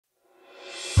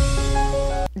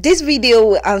This video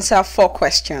will answer 4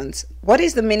 questions. What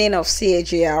is the meaning of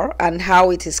CAGR and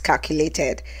how it is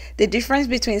calculated? The difference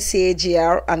between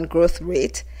CAGR and growth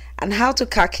rate, and how to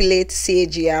calculate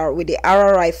CAGR with the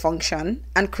RRI function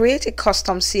and create a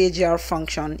custom CAGR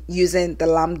function using the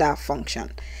LAMBDA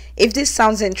function. If this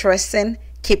sounds interesting,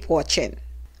 keep watching.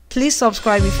 Please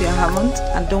subscribe if you haven't,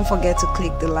 and don't forget to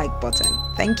click the like button.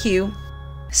 Thank you.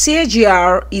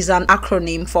 CAGR is an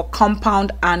acronym for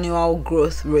Compound Annual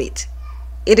Growth Rate.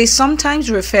 It is sometimes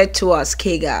referred to as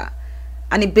CAGR,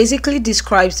 and it basically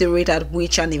describes the rate at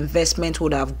which an investment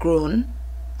would have grown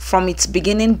from its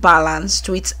beginning balance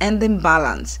to its ending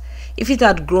balance if it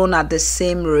had grown at the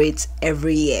same rate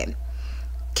every year.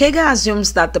 CAGR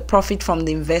assumes that the profit from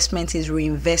the investment is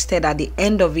reinvested at the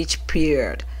end of each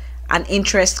period, and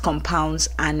interest compounds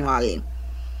annually.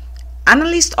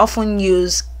 Analysts often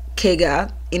use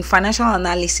CAGR in financial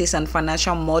analysis and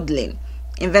financial modeling.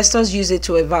 Investors use it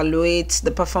to evaluate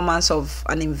the performance of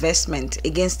an investment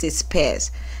against its peers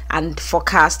and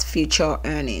forecast future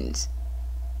earnings.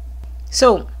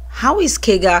 So, how is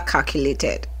CAGR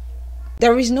calculated?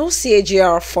 There is no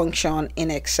CAGR function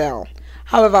in Excel.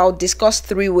 However, I'll discuss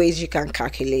 3 ways you can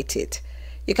calculate it.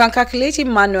 You can calculate it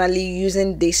manually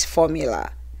using this formula: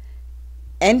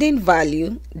 ending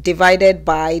value divided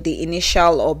by the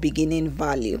initial or beginning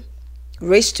value,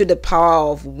 raised to the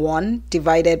power of 1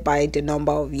 divided by the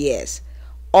number of years,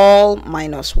 all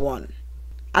minus 1.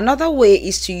 Another way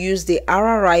is to use the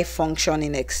RRI function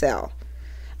in Excel.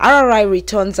 RRI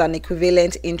returns an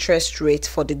equivalent interest rate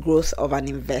for the growth of an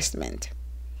investment.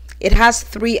 It has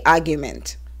 3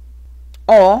 arguments.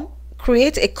 Or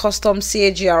create a custom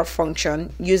CAGR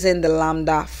function using the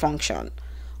LAMBDA function.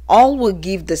 All will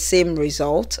give the same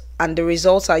result, and the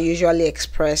results are usually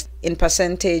expressed in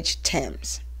percentage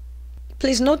terms.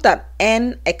 Please note that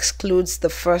N excludes the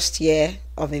first year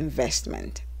of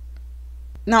investment.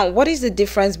 Now, what is the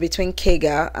difference between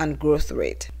CAGR and growth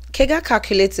rate? CAGR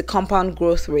calculates the compound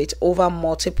growth rate over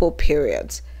multiple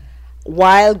periods,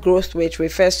 while growth rate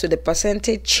refers to the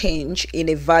percentage change in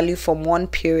a value from one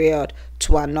period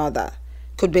to another.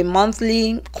 Could be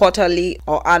monthly, quarterly,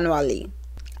 or annually.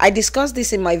 I discussed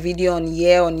this in my video on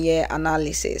year-on-year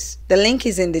analysis. The link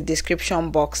is in the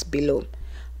description box below.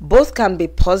 Both can be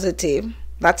positive,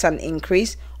 that's an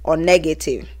increase, or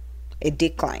negative, a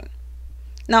decline.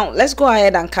 Now, let's go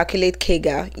ahead and calculate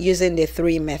CAGR using the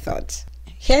 3 methods.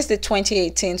 Here's the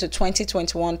 2018 to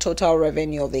 2021 total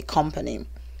revenue of a company.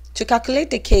 To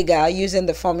calculate the CAGR using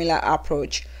the formula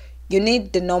approach, you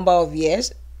need the number of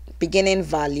years, beginning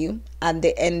value, and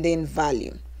the ending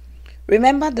value.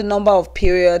 Remember, the number of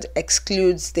periods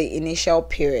excludes the initial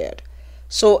period.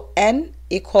 So N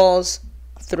equals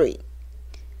 3.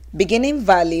 Beginning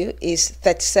value is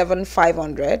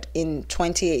 37,500 in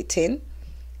 2018.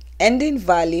 Ending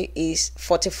value is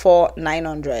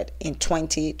 44,900 in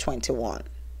 2021.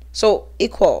 So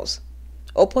equals,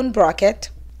 open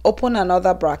bracket, open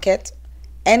another bracket,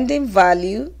 ending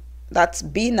value, that's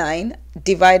B9,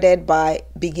 divided by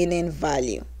beginning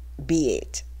value,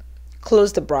 B8.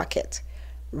 Close the bracket.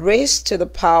 Raised to the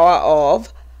power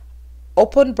of,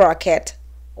 open bracket,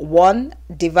 1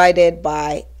 divided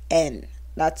by N.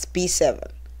 That's B7.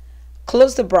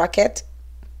 Close the bracket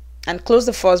and close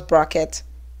the first bracket,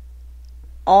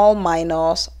 all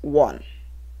minus 1.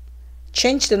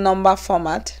 Change the number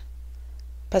format,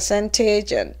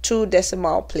 percentage and 2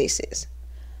 decimal places.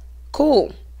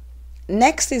 Cool.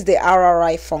 Next is the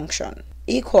RRI function.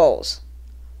 Equals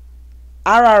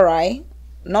RRI,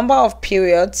 number of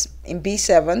periods in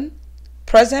B7,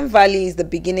 present value is the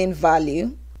beginning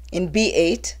value in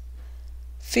B8,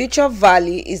 future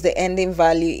value is the ending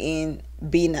value in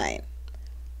B9.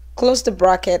 Close the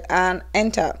bracket and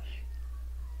enter.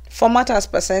 Format as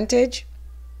percentage.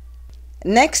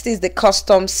 Next is the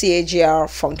custom CAGR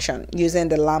function using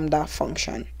the LAMBDA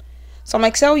function. Some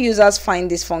Excel users find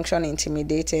this function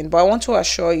intimidating, but I want to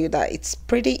assure you that it's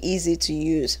pretty easy to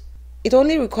use. It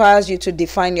only requires you to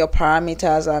define your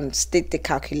parameters and state the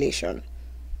calculation.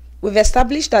 We've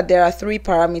established that there are 3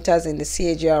 parameters in the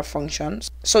CAGR function,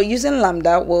 so using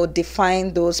LAMBDA will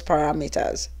define those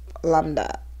parameters.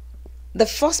 LAMBDA. The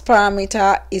first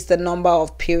parameter is the number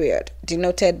of period,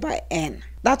 denoted by N.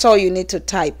 That's all you need to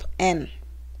type, N.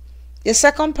 The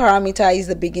second parameter is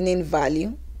the beginning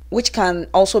value, which can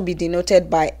also be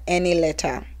denoted by any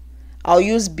letter. I'll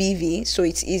use BV so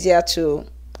it's easier to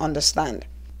understand.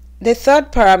 The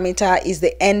third parameter is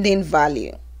the ending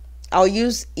value. I'll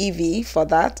use EV for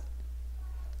that.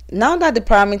 Now that the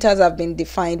parameters have been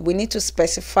defined, we need to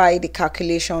specify the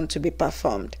calculation to be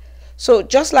performed. So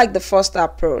just like the first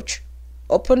approach,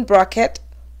 open bracket,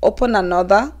 open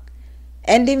another,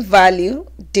 ending value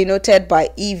denoted by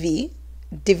EV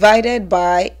divided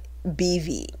by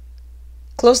BV.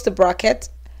 Close the bracket,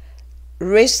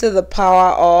 raised to the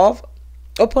power of,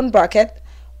 open bracket,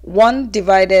 1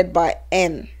 divided by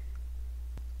n.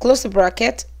 Close the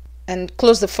bracket and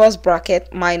close the first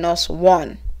bracket minus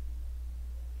 1.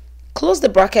 Close the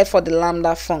bracket for the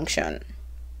lambda function.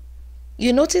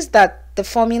 You notice that the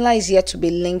formula is yet to be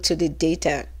linked to the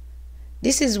data.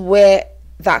 This is where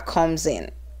that comes in.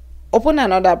 Open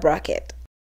another bracket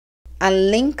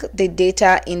and link the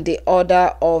data in the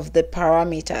order of the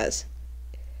parameters.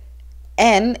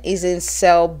 N is in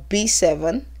cell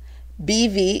B7,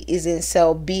 BV is in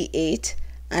cell B8,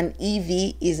 and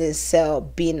EV is in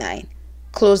cell B9.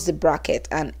 Close the bracket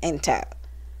and enter.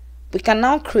 We can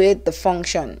now create the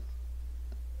function.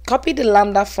 Copy the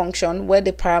lambda function where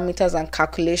the parameters and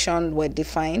calculation were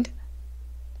defined.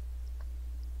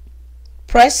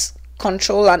 Press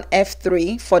Ctrl and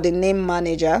F3 for the name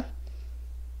manager.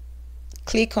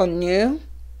 Click on new.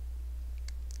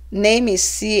 Name is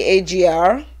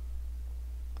CAGR.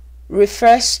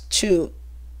 Refers to.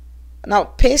 Now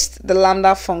paste the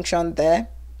lambda function there.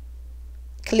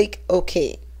 Click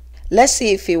OK. Let's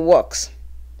see if it works.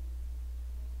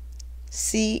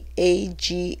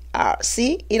 CAGR.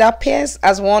 See, it appears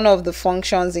as one of the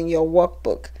functions in your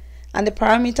workbook, and the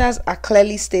parameters are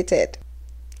clearly stated.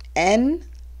 N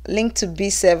linked to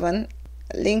B7,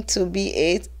 linked to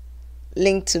B8,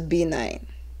 linked to B9.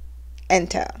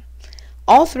 Enter.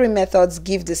 All three methods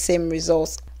give the same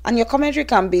results, and your commentary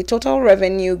can be total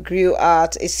revenue grew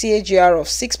at a CAGR of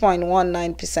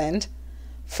 6.19%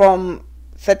 from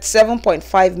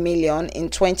 37.5 million in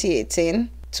 2018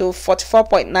 to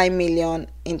 44.9 million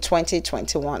in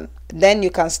 2021. Then you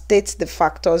can state the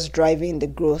factors driving the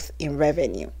growth in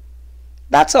revenue.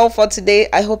 That's all for today.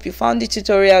 I hope you found the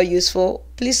tutorial useful.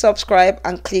 Please subscribe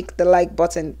and click the like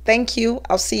button. Thank you.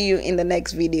 I'll see you in the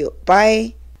next video.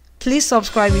 Bye. Please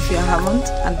subscribe if you haven't,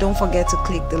 and don't forget to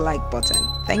click the like button.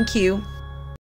 Thank you.